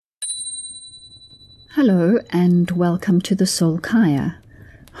Hello and welcome to the Soul Kaya,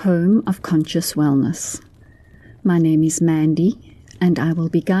 home of conscious wellness. My name is Mandy and I will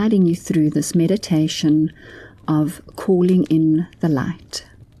be guiding you through this meditation of calling in the light.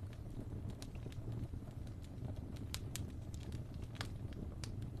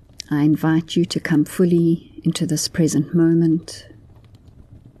 I invite you to come fully into this present moment.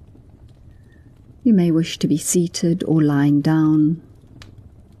 You may wish to be seated or lying down.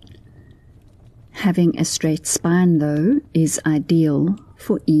 Having a straight spine, though, is ideal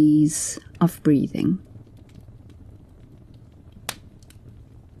for ease of breathing.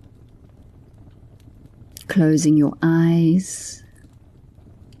 Closing your eyes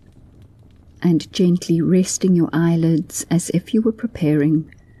and gently resting your eyelids as if you were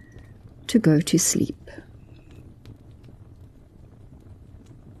preparing to go to sleep.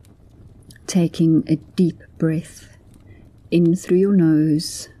 Taking a deep breath in through your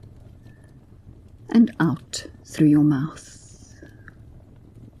nose and out through your mouth.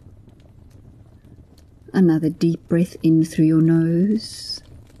 Another deep breath in through your nose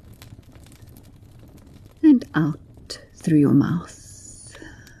and out through your mouth.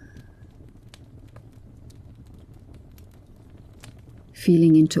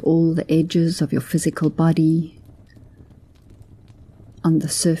 Feeling into all the edges of your physical body, on the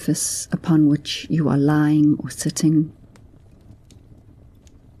surface upon which you are lying or sitting.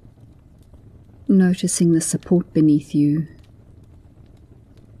 Noticing the support beneath you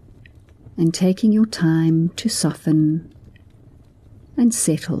and taking your time to soften and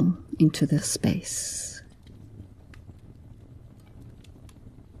settle into this space.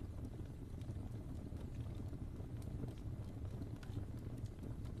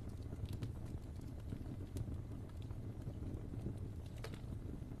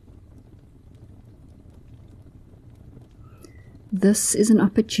 This is an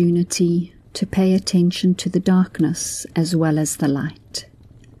opportunity to pay attention to the darkness as well as the light.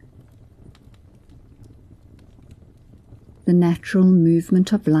 The natural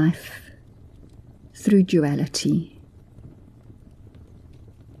movement of life through duality,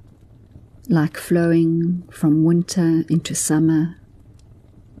 like flowing from winter into summer,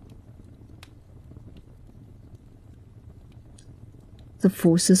 the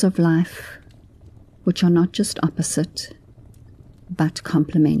forces of life which are not just opposite but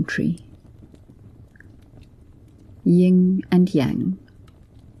complementary. Yin and yang,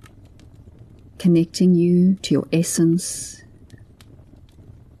 connecting you to your essence,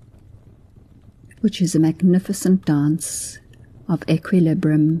 which is a magnificent dance of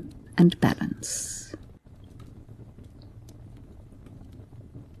equilibrium and balance.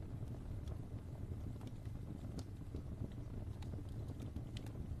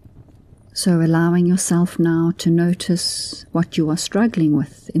 So allowing yourself now to notice what you are struggling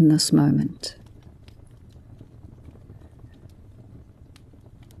with in this moment.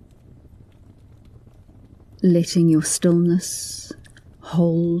 Letting your stillness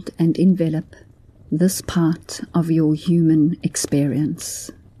hold and envelop this part of your human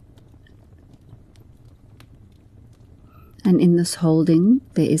experience. And in this holding,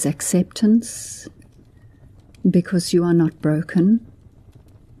 there is acceptance because you are not broken.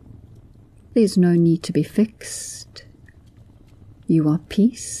 There's no need to be fixed. You are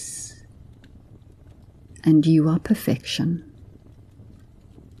peace and you are perfection.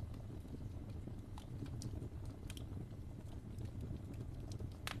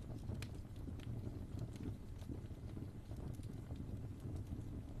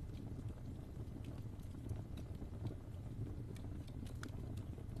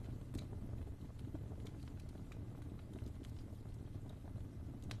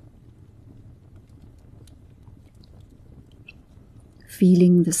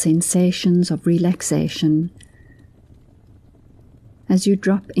 Feeling the sensations of relaxation as you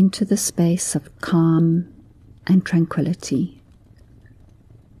drop into the space of calm and tranquility.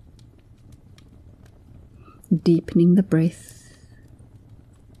 Deepening the breath,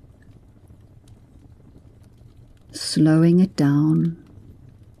 slowing it down,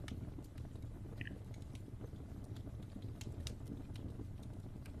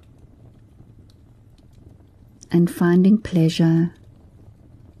 and finding pleasure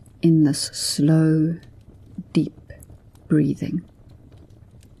in this slow, deep breathing.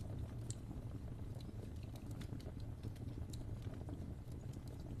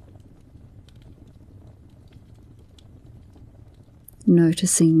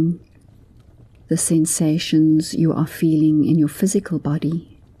 Noticing the sensations you are feeling in your physical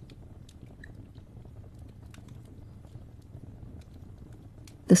body.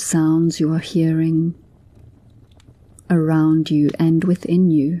 The sounds you are hearing around you and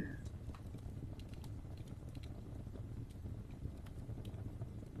within you.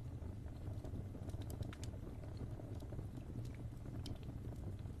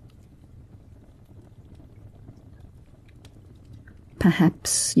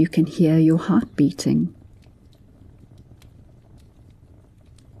 Perhaps you can hear your heart beating.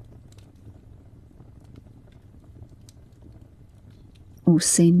 Or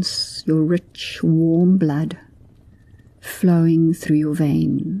sense your rich, warm blood flowing through your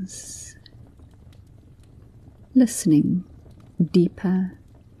veins. Listening deeper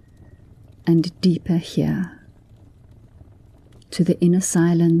and deeper here to the inner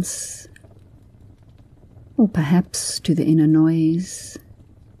silence, or perhaps to the inner noise.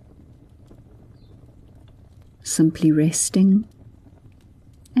 Simply resting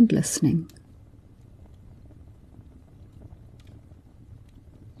and listening.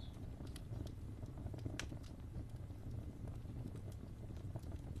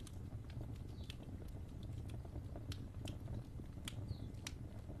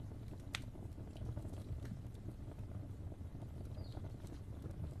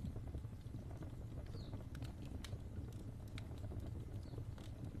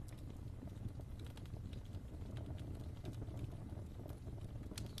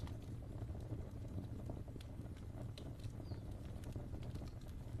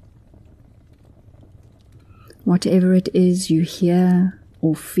 Whatever it is you hear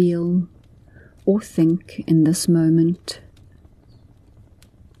or feel or think in this moment,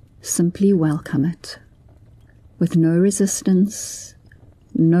 simply welcome it with no resistance,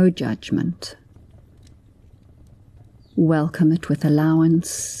 no judgment. Welcome it with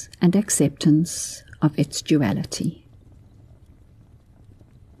allowance and acceptance of its duality.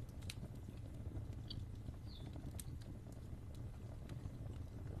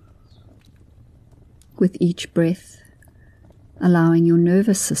 With each breath, allowing your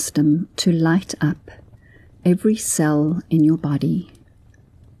nervous system to light up every cell in your body.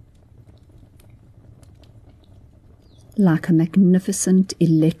 Like a magnificent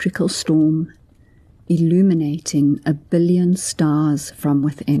electrical storm, illuminating 1 billion stars from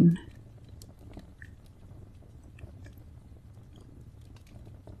within.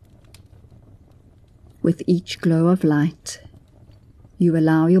 With each glow of light, you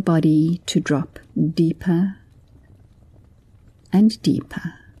allow your body to drop deeper and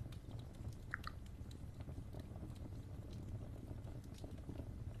deeper.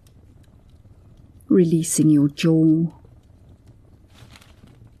 Releasing your jaw,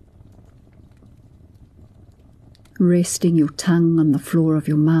 resting your tongue on the floor of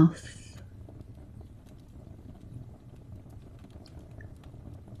your mouth,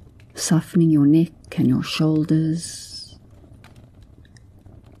 softening your neck and your shoulders,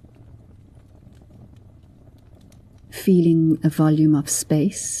 feeling a volume of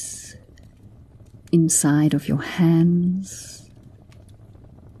space inside of your hands,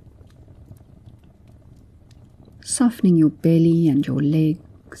 softening your belly and your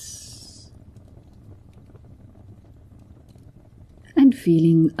legs, and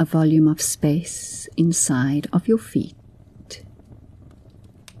feeling a volume of space inside of your feet.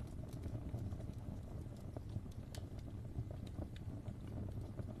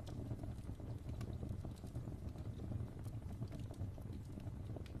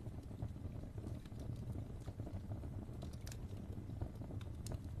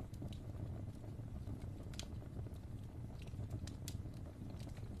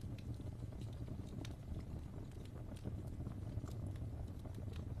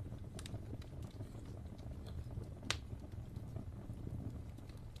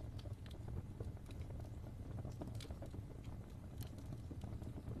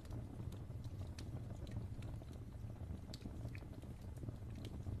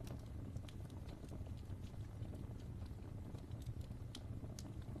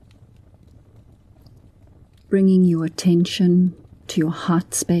 Bringing your attention to your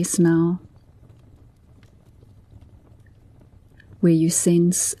heart space now, where you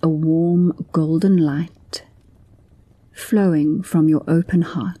sense a warm golden light flowing from your open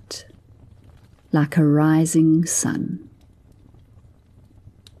heart like a rising sun.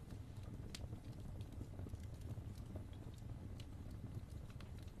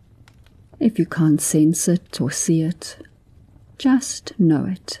 If you can't sense it or see it, just know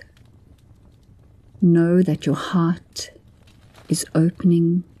it. Know that your heart is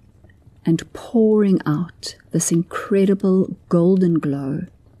opening and pouring out this incredible golden glow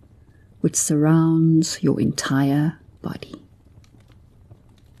which surrounds your entire body.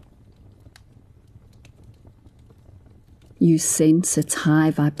 You sense its high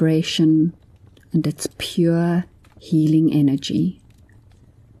vibration and its pure healing energy,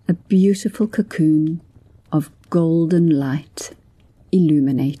 a beautiful cocoon of golden light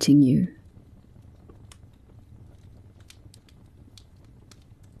illuminating you.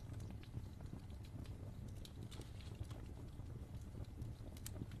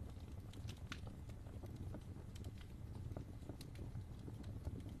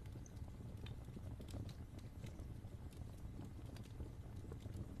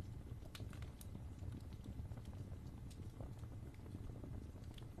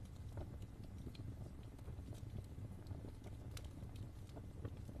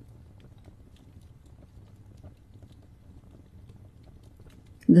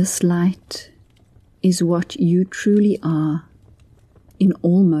 This light is what you truly are in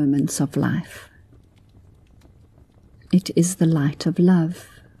all moments of life. It is the light of love.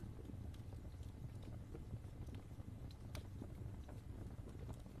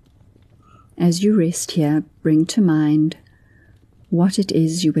 As you rest here, bring to mind what it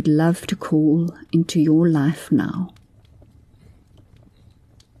is you would love to call into your life now.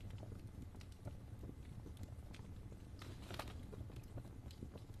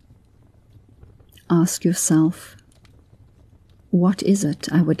 Ask yourself, what is it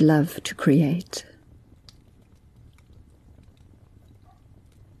I would love to create?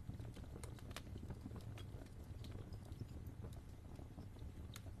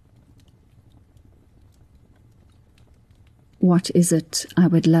 What is it I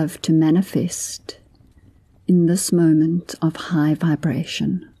would love to manifest in this moment of high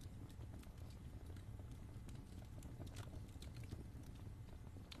vibration?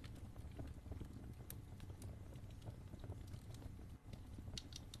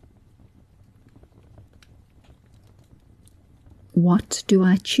 What do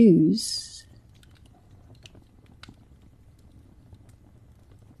I choose?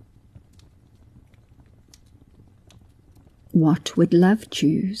 What would love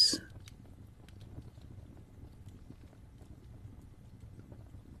choose?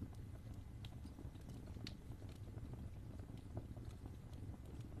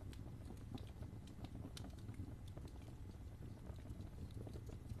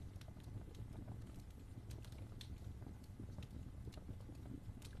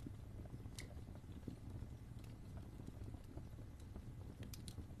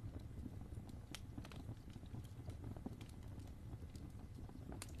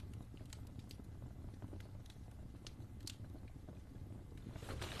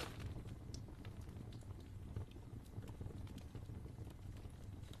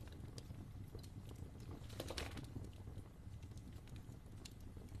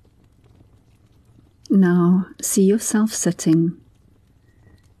 Now see yourself sitting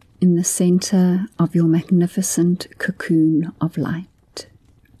in the center of your magnificent cocoon of light.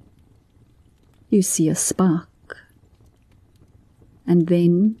 You see a spark, and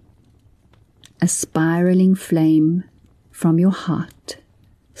then a spiraling flame from your heart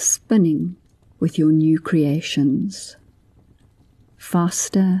spinning with your new creations.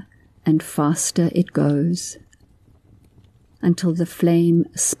 Faster and faster it goes, until the flame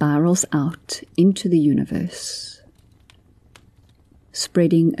spirals out into the universe,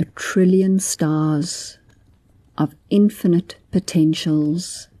 spreading 1 trillion stars of infinite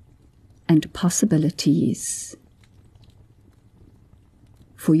potentials and possibilities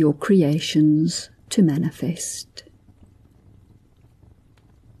for your creations to manifest.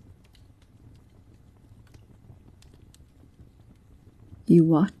 You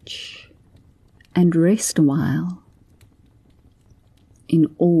watch and rest a while, in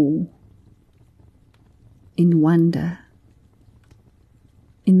awe, in wonder,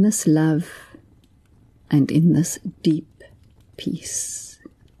 in this love and in this deep peace.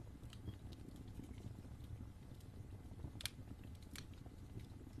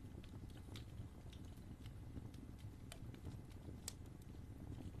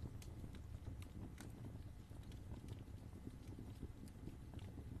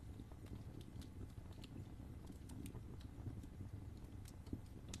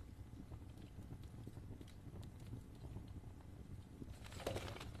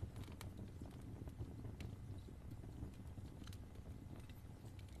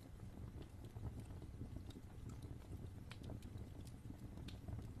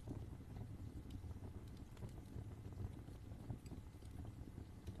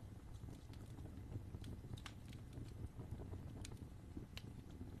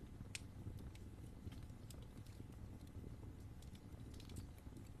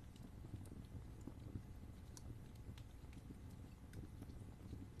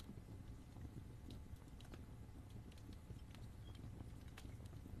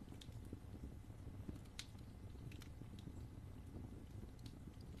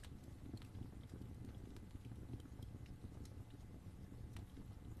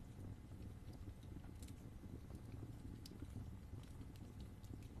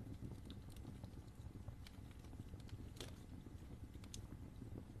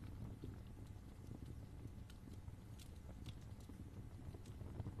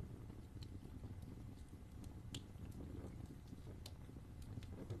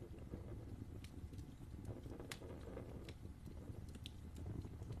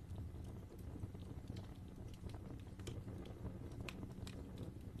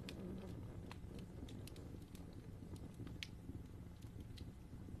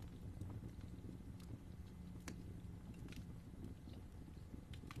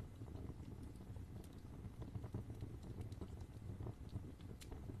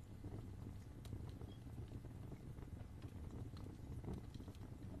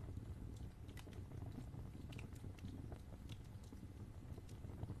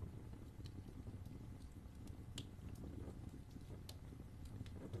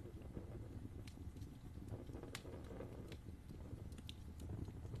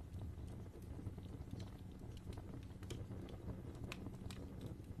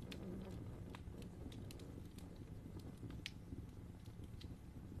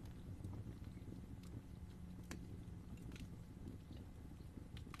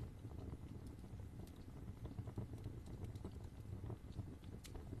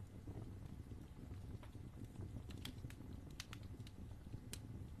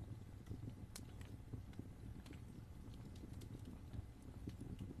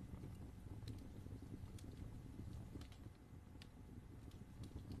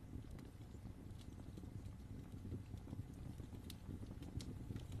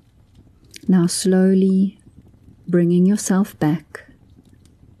 Now slowly bringing yourself back,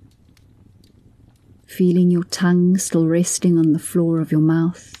 feeling your tongue still resting on the floor of your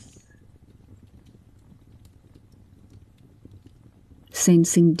mouth,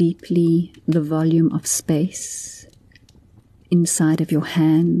 sensing deeply the volume of space inside of your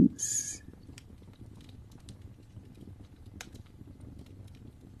hands,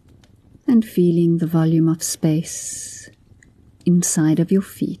 and feeling the volume of space inside of your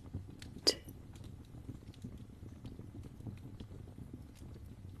feet.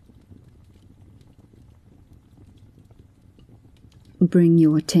 Bring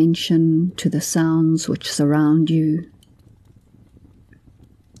your attention to the sounds which surround you.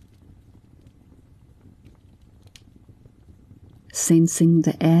 Sensing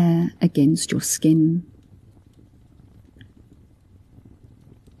the air against your skin.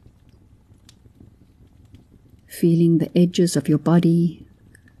 Feeling the edges of your body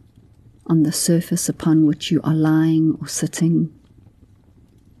on the surface upon which you are lying or sitting.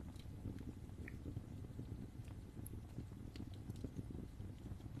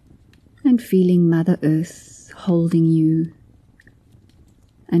 And feeling Mother Earth holding you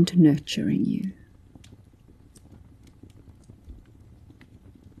and nurturing you.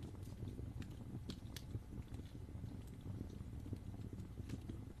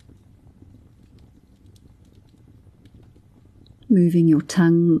 Moving your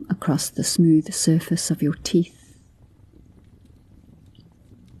tongue across the smooth surface of your teeth.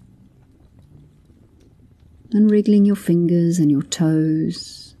 And wriggling your fingers and your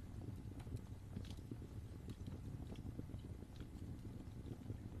toes.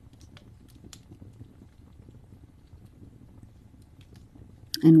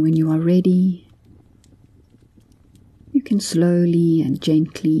 And when you are ready, you can slowly and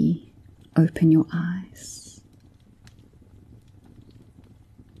gently open your eyes.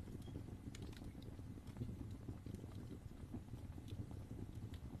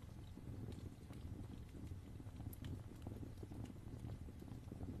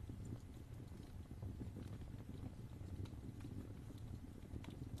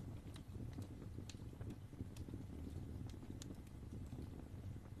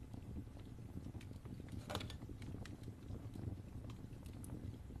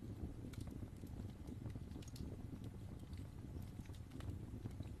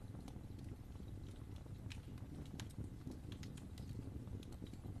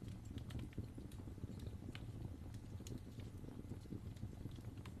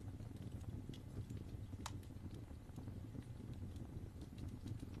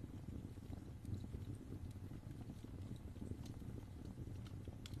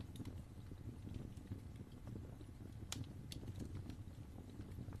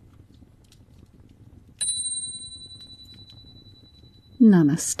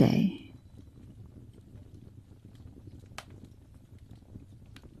 Namaste.